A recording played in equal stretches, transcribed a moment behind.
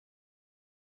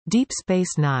Deep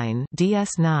Space Nine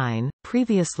 (DS9),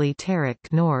 previously Terek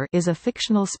Nor, is a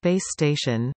fictional space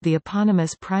station, the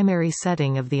eponymous primary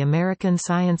setting of the American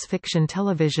science fiction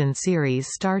television series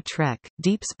Star Trek: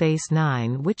 Deep Space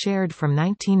Nine, which aired from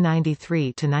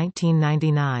 1993 to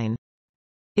 1999.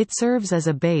 It serves as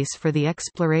a base for the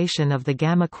exploration of the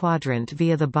Gamma Quadrant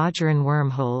via the Bajoran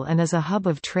wormhole and as a hub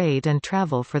of trade and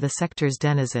travel for the sector's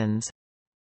denizens.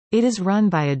 It is run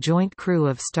by a joint crew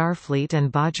of Starfleet and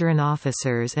Bajoran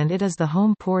officers, and it is the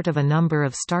home port of a number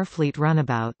of Starfleet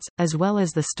runabouts, as well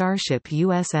as the starship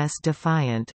USS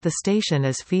Defiant. The station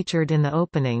is featured in the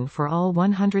opening for all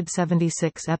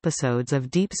 176 episodes of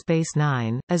Deep Space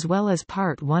Nine, as well as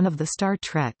Part 1 of the Star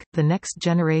Trek: The Next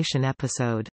Generation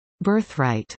episode,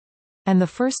 Birthright, and the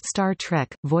first Star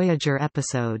Trek: Voyager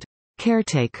episode,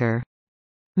 Caretaker.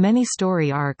 Many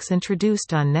story arcs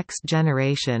introduced on Next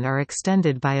Generation are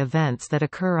extended by events that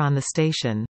occur on the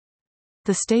station.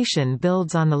 The station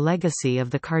builds on the legacy of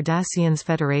the Cardassians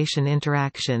Federation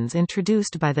interactions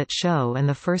introduced by that show, and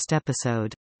the first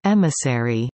episode,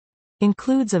 Emissary,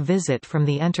 includes a visit from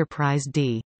the Enterprise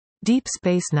D. Deep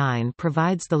Space Nine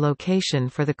provides the location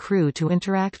for the crew to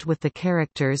interact with the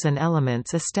characters and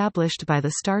elements established by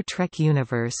the Star Trek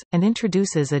universe, and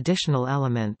introduces additional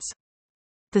elements.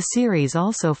 The series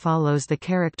also follows the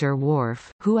character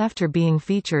Worf, who after being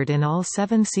featured in all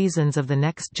 7 seasons of The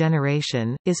Next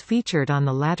Generation, is featured on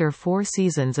the latter 4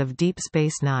 seasons of Deep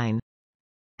Space Nine.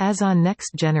 As on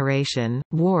Next Generation,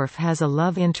 Worf has a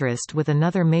love interest with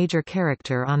another major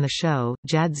character on the show,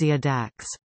 Jadzia Dax.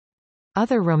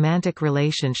 Other romantic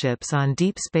relationships on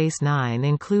Deep Space Nine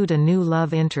include a new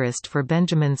love interest for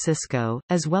Benjamin Sisko,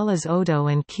 as well as Odo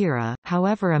and Kira.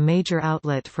 However, a major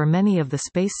outlet for many of the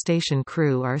space station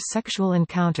crew are sexual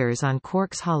encounters on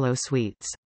Quark's holosuites.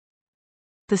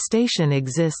 The station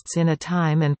exists in a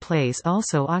time and place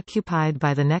also occupied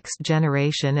by The Next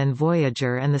Generation and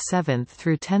Voyager and the 7th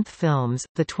through 10th films,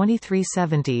 the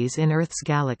 2370s in Earth's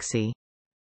galaxy.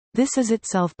 This is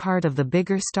itself part of the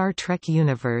bigger Star Trek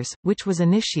universe, which was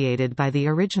initiated by the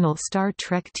original Star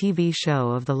Trek TV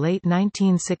show of the late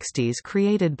 1960s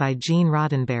created by Gene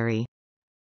Roddenberry.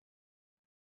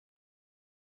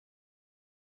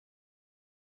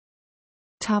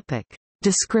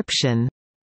 Description.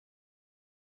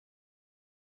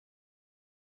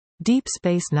 Deep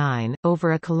Space Nine,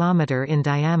 over a kilometer in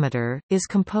diameter, is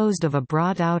composed of a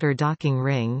broad outer docking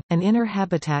ring, an inner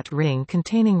habitat ring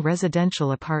containing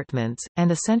residential apartments,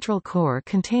 and a central core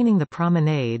containing the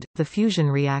promenade, the fusion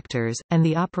reactors, and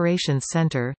the operations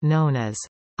center, known as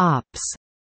OPS.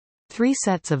 3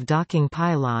 sets of docking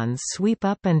pylons sweep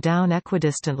up and down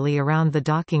equidistantly around the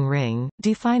docking ring,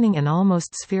 defining an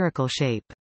almost spherical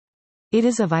shape. It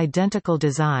is of identical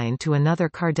design to another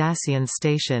Cardassian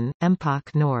station,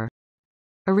 Empok Nor.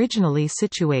 Originally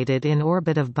situated in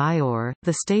orbit of Bajor,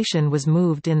 the station was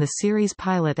moved in the series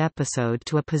pilot episode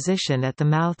to a position at the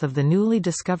mouth of the newly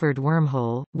discovered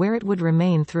wormhole, where it would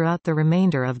remain throughout the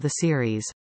remainder of the series.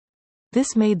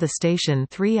 This made the station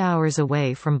 3 hours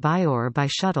away from Bajor by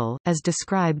shuttle, as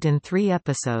described in 3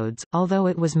 episodes, although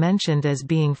it was mentioned as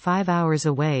being 5 hours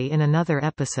away in another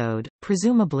episode,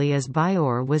 presumably as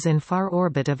Bajor was in far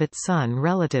orbit of its sun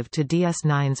relative to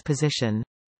DS9's position.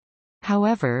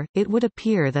 However, it would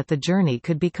appear that the journey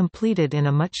could be completed in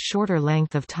a much shorter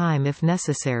length of time if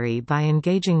necessary by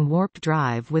engaging warp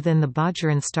drive within the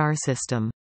Bajoran star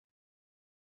system.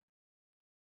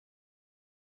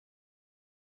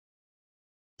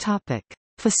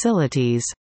 Facilities.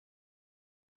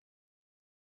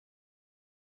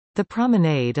 The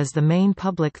promenade is the main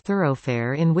public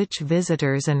thoroughfare in which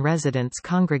visitors and residents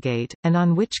congregate, and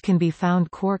on which can be found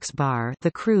Quark's Bar,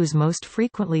 the crew's most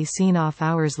frequently seen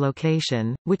off-hours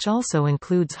location, which also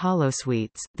includes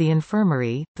holosuites, the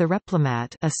infirmary, the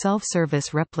Replimat, a self-service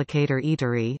replicator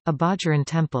eatery, a Bajoran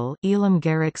temple, Elam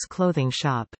Garrick's clothing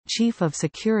shop, Chief of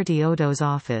Security Odo's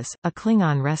office, a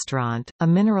Klingon restaurant, a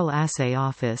mineral assay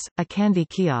office, a candy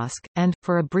kiosk, and,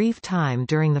 for a brief time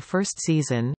during the first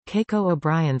season, Keiko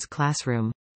O'Brien's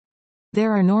classroom.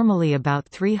 There are normally about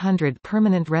 300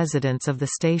 permanent residents of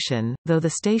the station, though the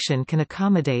station can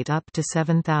accommodate up to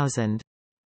 7,000.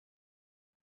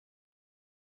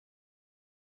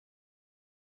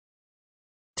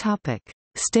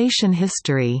 Station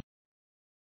history.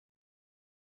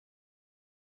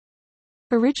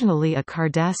 Originally a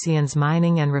Cardassians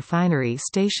mining and refinery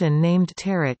station named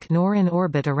Terek Nor in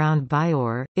orbit around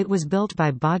Bajor, it was built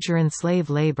by Bajoran slave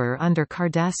labor under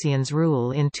Cardassians'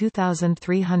 rule in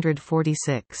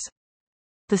 2346.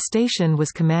 The station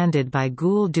was commanded by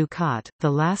Gul Dukat,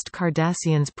 the last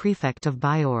Cardassians prefect of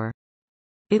Bajor.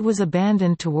 It was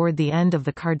abandoned toward the end of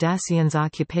the Cardassians'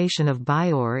 occupation of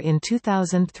Bajor in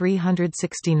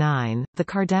 2369. The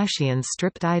Cardassians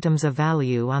stripped items of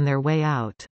value on their way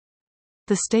out.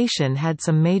 The station had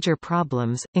some major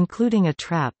problems, including a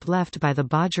trap left by the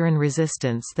Bajoran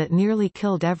resistance that nearly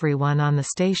killed everyone on the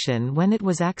station when it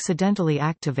was accidentally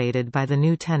activated by the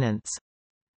new tenants.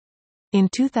 In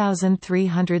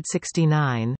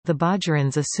 2369, the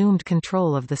Bajorans assumed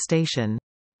control of the station.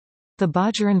 The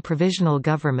Bajoran Provisional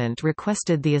Government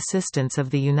requested the assistance of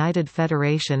the United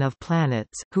Federation of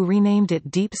Planets, who renamed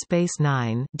it Deep Space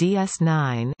Nine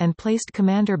 (DS9) and placed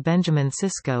Commander Benjamin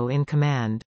Sisko in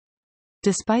command.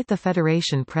 Despite the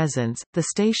Federation presence, the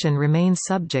station remains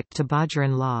subject to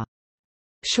Bajoran law.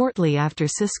 Shortly after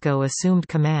Sisko assumed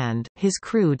command, his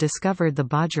crew discovered the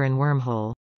Bajoran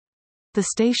wormhole. The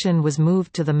station was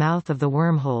moved to the mouth of the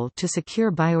wormhole to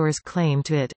secure Bajor's claim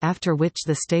to it, after which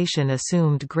the station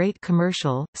assumed great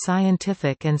commercial,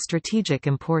 scientific and strategic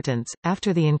importance.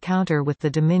 After the encounter with the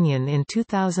Dominion in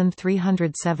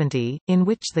 2370, in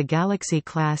which the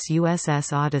Galaxy-class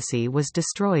USS Odyssey was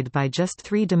destroyed by just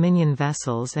 3 Dominion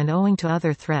vessels and owing to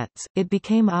other threats, it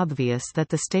became obvious that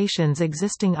the station's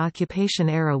existing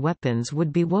occupation-era weapons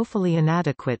would be woefully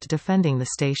inadequate defending the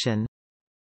station.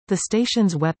 The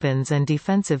station's weapons and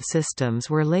defensive systems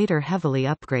were later heavily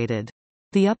upgraded.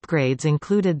 The upgrades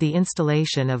included the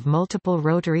installation of multiple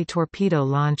rotary torpedo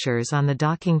launchers on the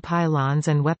docking pylons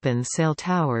and weapons sail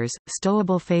towers,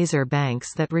 stowable phaser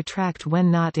banks that retract when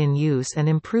not in use and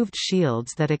improved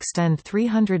shields that extend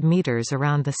 300 meters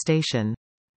around the station.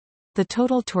 The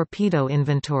total torpedo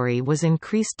inventory was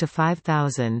increased to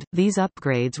 5,000. These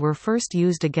upgrades were first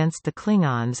used against the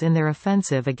Klingons in their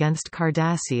offensive against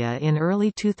Cardassia in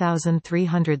early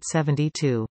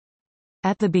 2372.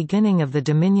 At the beginning of the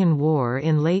Dominion War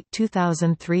in late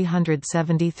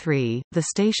 2373, the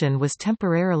station was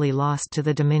temporarily lost to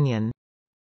the Dominion.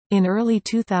 In early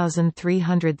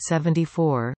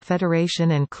 2374,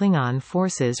 Federation and Klingon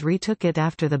forces retook it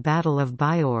after the Battle of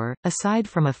Bajor. Aside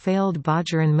from a failed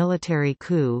Bajoran military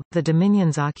coup, the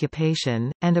Dominion's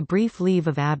occupation, and a brief leave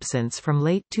of absence from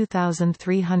late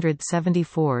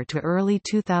 2374 to early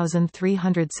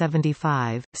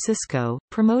 2375, Sisko,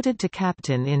 promoted to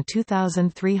captain in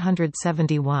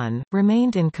 2371,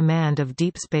 remained in command of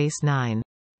Deep Space Nine.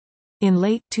 In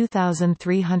late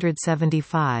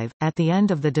 2375, at the end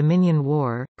of the Dominion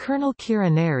War, Colonel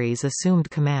Kira Nerys assumed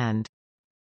command.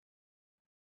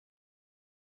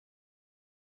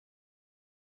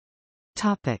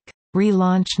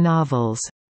 Relaunch novels.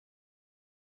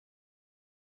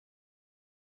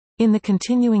 In the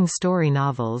continuing story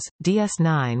novels,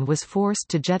 DS9 was forced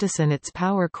to jettison its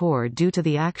power core due to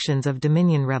the actions of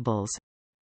Dominion rebels.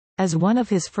 As one of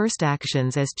his first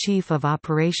actions as Chief of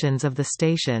Operations of the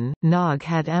station, Nog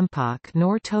had Empok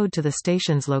Nor towed to the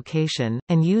station's location,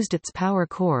 and used its power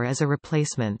core as a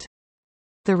replacement.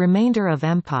 The remainder of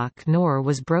Empok Nor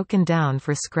was broken down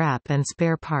for scrap and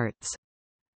spare parts.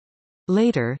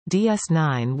 Later,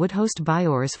 DS9 would host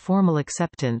Bajor's formal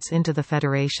acceptance into the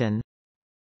Federation.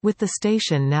 With the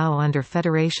station now under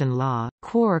Federation law,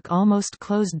 Quark almost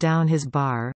closed down his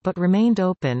bar, but remained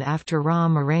open after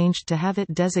Rom arranged to have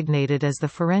it designated as the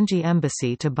Ferengi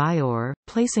Embassy to Bajor,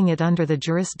 placing it under the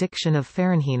jurisdiction of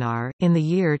Ferenginar. In the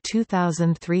year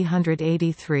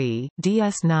 2383,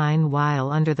 DS9,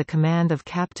 while under the command of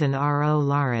Captain R.O.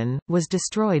 Lauren, was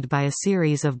destroyed by a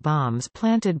series of bombs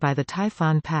planted by the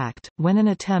Typhon Pact, when an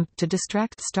attempt to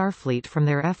distract Starfleet from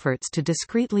their efforts to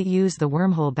discreetly use the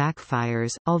wormhole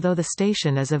backfires, although the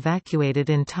station is evacuated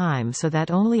in time so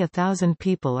that only 1,000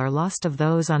 people are lost of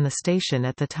those on the station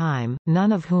at the time,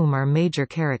 none of whom are major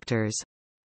characters.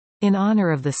 In honor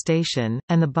of the station,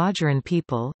 and the Bajoran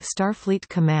people, Starfleet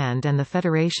Command and the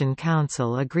Federation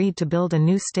Council agreed to build a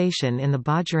new station in the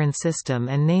Bajoran system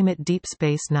and name it Deep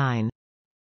Space Nine.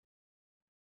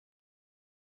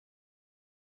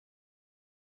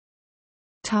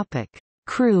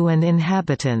 Crew and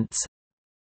inhabitants.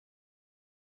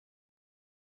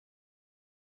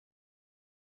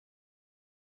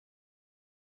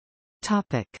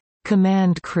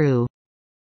 Command crew.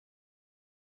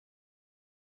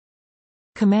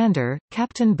 Commander,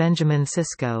 Captain Benjamin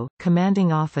Sisko,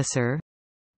 Commanding Officer.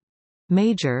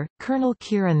 Major, Colonel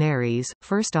Kira Nerys,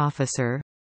 First Officer.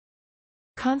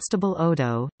 Constable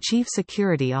Odo, Chief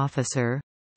Security Officer.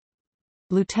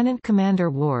 Lieutenant Commander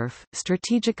Worf,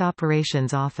 Strategic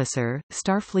Operations Officer,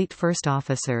 Starfleet First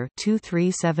Officer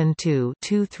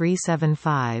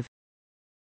 2372-2375.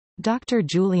 Dr.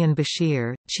 Julian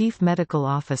Bashir, Chief Medical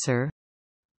Officer.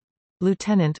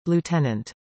 Lieutenant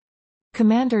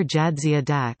Commander Jadzia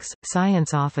Dax,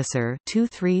 Science Officer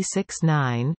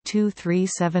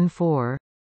 2369-2374.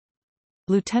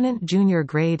 Lieutenant Junior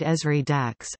Grade Esri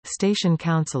Dax, Station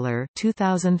Counselor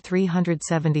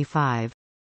 2375.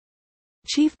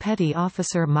 Chief Petty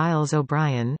Officer Miles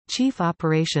O'Brien, Chief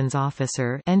Operations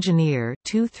Officer Engineer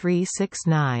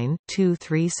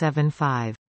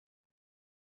 2369-2375.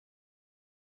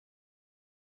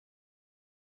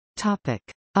 Topic: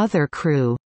 Other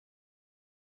crew.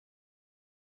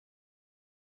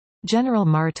 General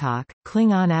Martok,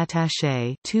 Klingon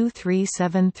Attaché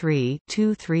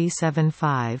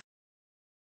 2373-2375.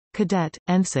 Cadet,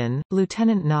 Ensign,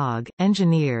 Lieutenant Nog,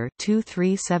 Engineer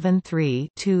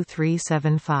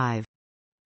 2373-2375.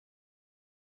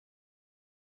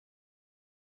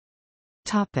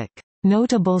 Topic: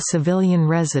 Notable civilian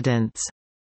residents.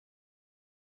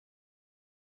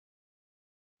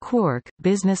 Quark,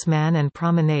 businessman and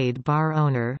promenade bar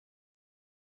owner.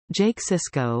 Jake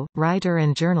Sisko, writer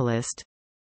and journalist.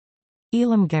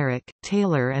 Elam Garrick,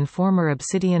 tailor and former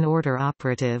Obsidian Order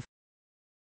operative.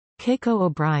 Keiko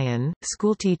O'Brien,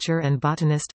 schoolteacher and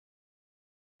botanist.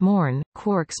 Morn,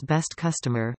 Quark's best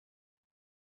customer.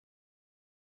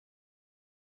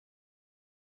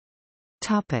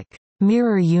 Topic: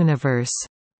 Mirror universe.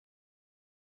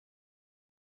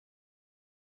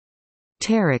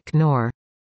 Tarek Noor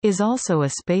is also a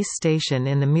space station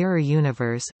in the Mirror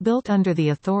Universe, built under the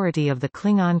authority of the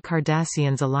Klingon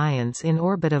Cardassians Alliance in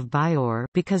orbit of Bajor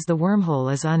because the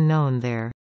wormhole is unknown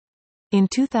there. In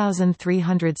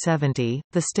 2370,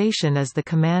 the station is the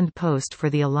command post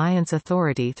for the Alliance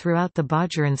Authority throughout the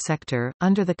Bajoran sector,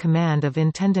 under the command of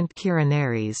Intendant Kira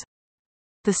Nerys.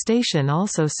 The station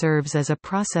also serves as a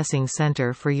processing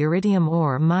center for uridium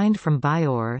ore mined from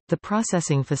Bajor. The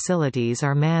processing facilities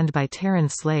are manned by Terran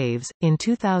slaves. In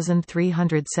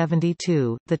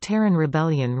 2372, the Terran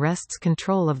Rebellion wrests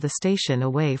control of the station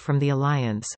away from the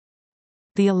Alliance.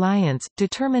 The Alliance,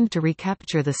 determined to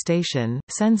recapture the station,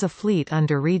 sends a fleet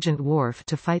under Regent Worf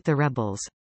to fight the rebels.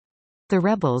 The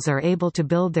rebels are able to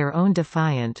build their own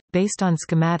Defiant, based on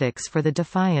schematics for the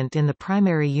Defiant in the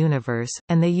primary universe,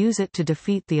 and they use it to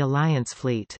defeat the Alliance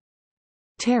fleet.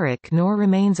 Tarek Noor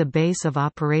remains a base of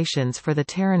operations for the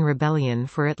Terran Rebellion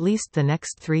for at least the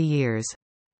next 3 years.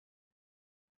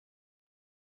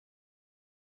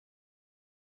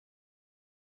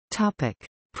 Topic: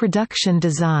 Production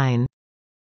design.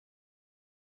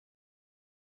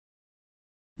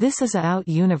 This is a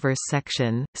out-universe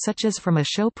section, such as from a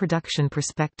show production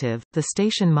perspective. The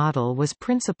station model was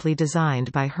principally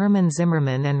designed by Herman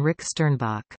Zimmerman and Rick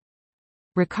Sternbach.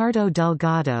 Ricardo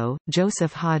Delgado,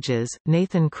 Joseph Hodges,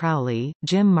 Nathan Crowley,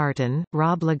 Jim Martin,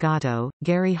 Rob Legato,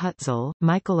 Gary Hutzel,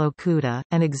 Michael Okuda,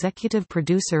 and executive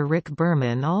producer Rick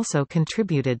Berman also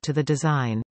contributed to the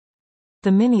design.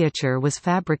 The miniature was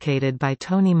fabricated by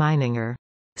Tony Meininger.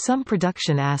 Some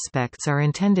production aspects are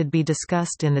intended to be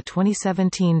discussed in the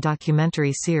 2017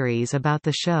 documentary series about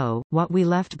the show, What We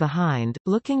Left Behind,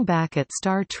 looking back at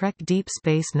Star Trek Deep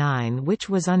Space Nine, which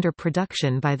was under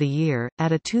production by the year,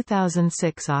 at a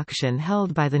 2006 auction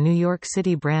held by the New York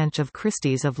City branch of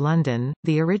Christie's of London.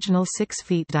 The original 6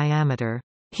 feet diameter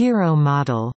Hero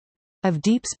model of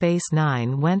Deep Space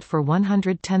Nine went for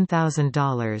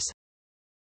 $110,000.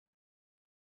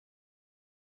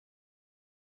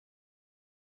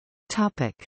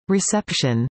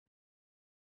 Reception.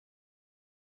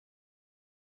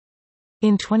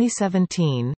 In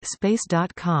 2017,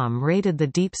 Space.com rated the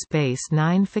Deep Space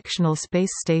Nine fictional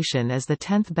space station as the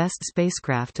 10th best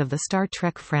spacecraft of the Star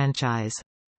Trek franchise.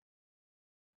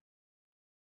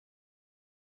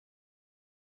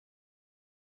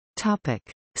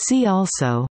 See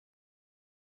also: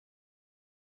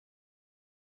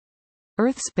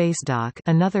 Earth Spacedock,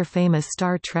 another famous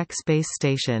Star Trek space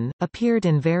station, appeared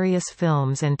in various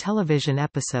films and television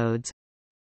episodes.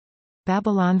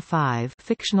 Babylon 5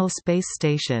 fictional space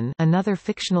station, another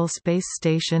fictional space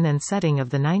station and setting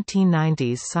of the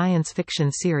 1990s science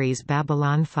fiction series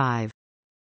Babylon 5.